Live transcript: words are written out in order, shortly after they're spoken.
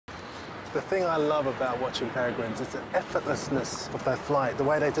The thing I love about watching peregrines is the effortlessness of their flight, the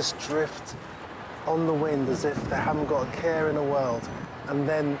way they just drift on the wind as if they haven't got a care in the world, and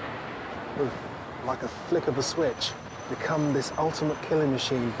then, with like a flick of a switch, become this ultimate killing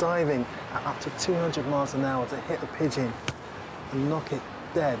machine, diving at up to 200 miles an hour to hit a pigeon and knock it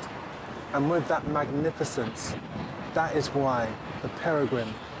dead. And with that magnificence, that is why the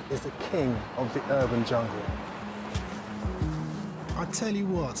peregrine is the king of the urban jungle. I tell you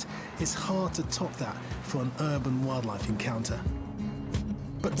what, it's hard to top that for an urban wildlife encounter.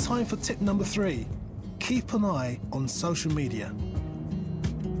 But time for tip number 3. Keep an eye on social media.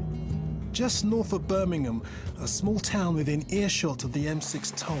 Just north of Birmingham, a small town within earshot of the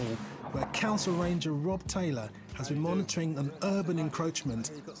M6 toll, where Council Ranger Rob Taylor has been monitoring an urban encroachment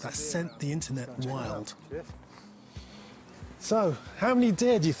that sent the internet wild. So, how many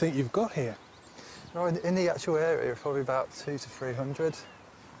deer do you think you've got here? No, in the actual area, probably about 200 to 300.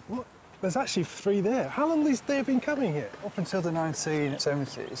 What? There's actually 3 there. How long have these deer been coming here? Up until the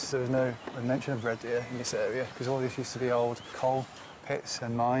 1970s, there was no mention of red deer in this area because all this used to be old coal pits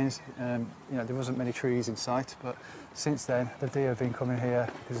and mines. You know, there wasn't many trees in sight, but since then, the deer have been coming here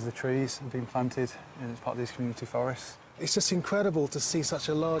because the trees have been planted as part of these community forests. It's just incredible to see such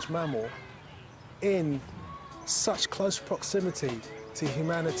a large mammal in such close proximity to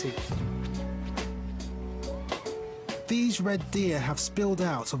humanity. These red deer have spilled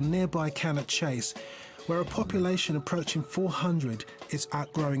out of nearby Cannock Chase, where a population approaching 400 is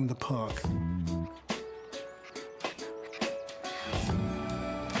outgrowing the park.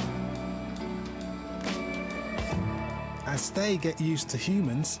 As they get used to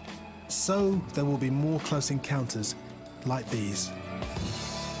humans, so there will be more close encounters like these.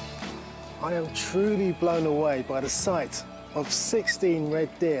 I am truly blown away by the sight of 16 red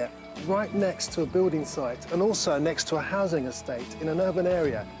deer right next to a building site and also next to a housing estate in an urban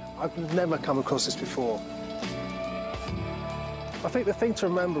area. I've never come across this before. I think the thing to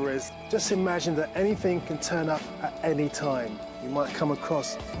remember is just imagine that anything can turn up at any time. You might come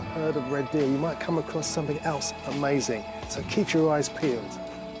across a herd of red deer, you might come across something else amazing. So keep your eyes peeled.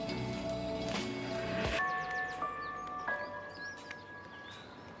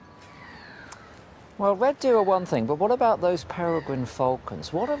 Well, red deer are one thing, but what about those peregrine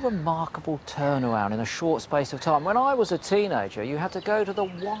falcons? What a remarkable turnaround in a short space of time. When I was a teenager, you had to go to the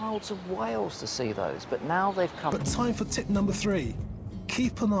wilds of Wales to see those, but now they've come... But time for tip number 3.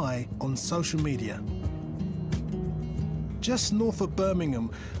 Keep an eye on social media. Just north of Birmingham,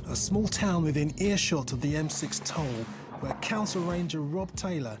 a small town within earshot of the M6 toll, where Council Ranger Rob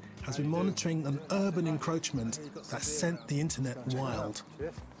Taylor has been monitoring an urban encroachment that sent the internet wild.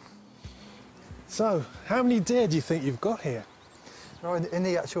 So, how many deer do you think you've got here? No, in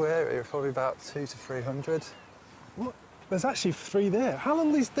the actual area, probably about 200 to 300. What? There's actually 3 there. How long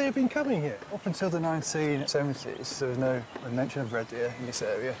have these deer been coming here? Up until the 1970s, there was no mention of red deer in this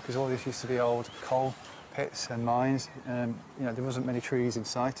area because all this used to be old coal pits and mines. You know, there wasn't many trees in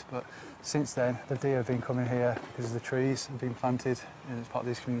sight, but since then, the deer have been coming here because the trees have been planted as part of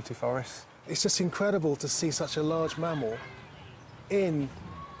these community forests. It's just incredible to see such a large mammal in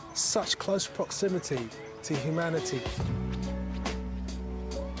such close proximity to humanity.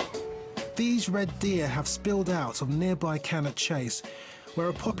 These red deer have spilled out of nearby Cannock Chase, where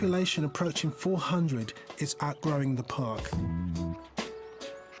a population approaching 400 is outgrowing the park.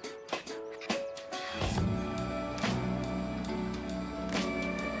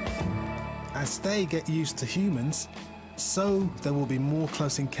 As they get used to humans, so there will be more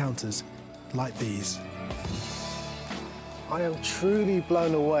close encounters like these. I am truly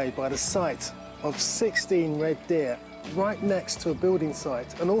blown away by the sight of 16 red deer right next to a building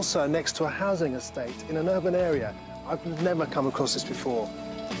site and also next to a housing estate in an urban area. I've never come across this before.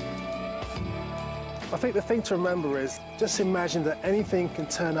 I think the thing to remember is just imagine that anything can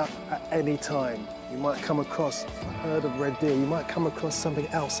turn up at any time. You might come across a herd of red deer, you might come across something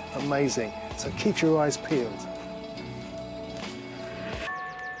else amazing. So keep your eyes peeled.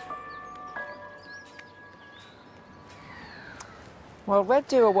 Well, red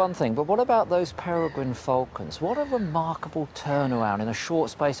deer are one thing, but what about those peregrine falcons? What a remarkable turnaround in a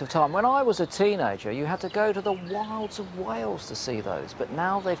short space of time. When I was a teenager, you had to go to the wilds of Wales to see those, but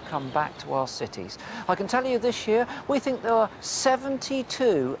now they've come back to our cities. I can tell you this year, we think there are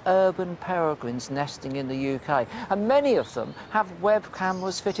 72 urban peregrines nesting in the UK, and many of them have web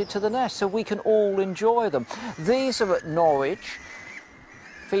cameras fitted to the nest, so we can all enjoy them. These are at Norwich,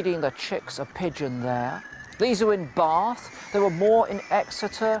 feeding the chicks a pigeon there. These are in Bath. There are more in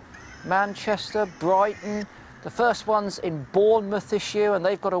Exeter, Manchester, Brighton. The first one's in Bournemouth this year, and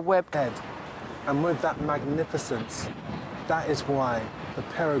they've got a web head. And with that magnificence, that is why the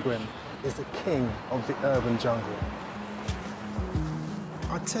peregrine is the king of the urban jungle.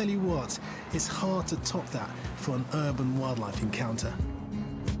 I tell you what, it's hard to top that for an urban wildlife encounter.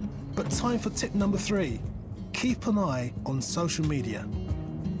 But time for tip number 3. Keep an eye on social media.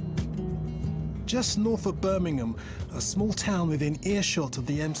 Just north of Birmingham, a small town within earshot of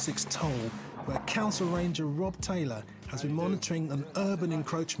the M6 toll, where Council Ranger Rob Taylor has been monitoring an urban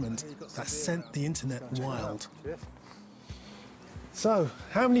encroachment that sent the internet wild. So,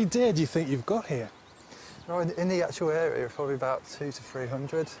 how many deer do you think you've got here? Well, in the actual area, probably about 200 to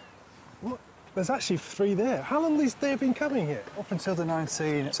 300. What? There's actually 3 there. How long have these deer been coming here? Up until the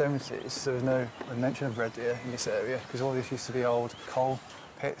 1970s, there was no mention of red deer in this area because all this used to be old coal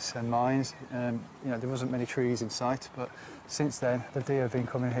pits and mines. You know, there wasn't many trees in sight, but since then, the deer have been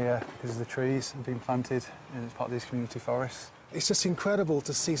coming here because the trees have been planted as part of these community forests. It's just incredible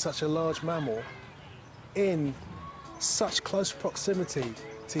to see such a large mammal in such close proximity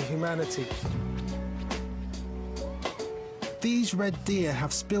to humanity. These red deer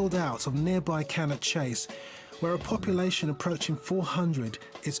have spilled out of nearby Cannock Chase, where a population approaching 400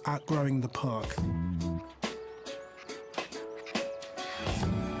 is outgrowing the park.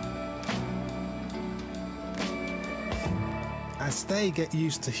 As they get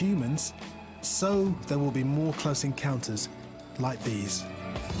used to humans, so there will be more close encounters like these.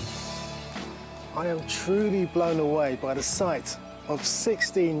 I am truly blown away by the sight of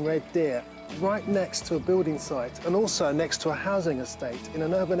 16 red deer right next to a building site and also next to a housing estate in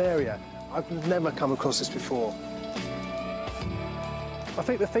an urban area. I've never come across this before. I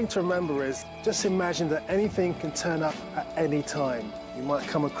think the thing to remember is just imagine that anything can turn up at any time. You might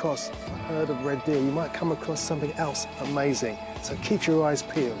come across a herd of red deer, you might come across something else amazing. So keep your eyes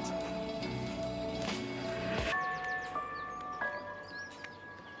peeled.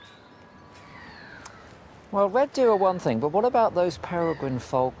 Well, red deer are one thing, but what about those peregrine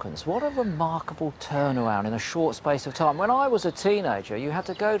falcons? What a remarkable turnaround in a short space of time. When I was a teenager, you had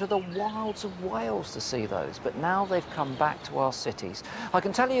to go to the wilds of Wales to see those, but now they've come back to our cities. I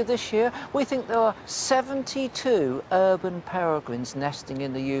can tell you this year, we think there are 72 urban peregrines nesting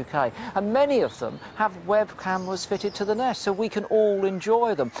in the UK, and many of them have web cameras fitted to the nest, so we can all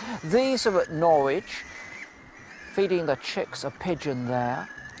enjoy them. These are at Norwich, feeding the chicks a pigeon there.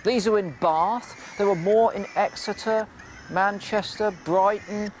 These are in Bath. There were more in Exeter, Manchester,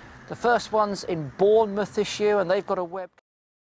 Brighton. The first one's in Bournemouth this year, and they've got a webcam.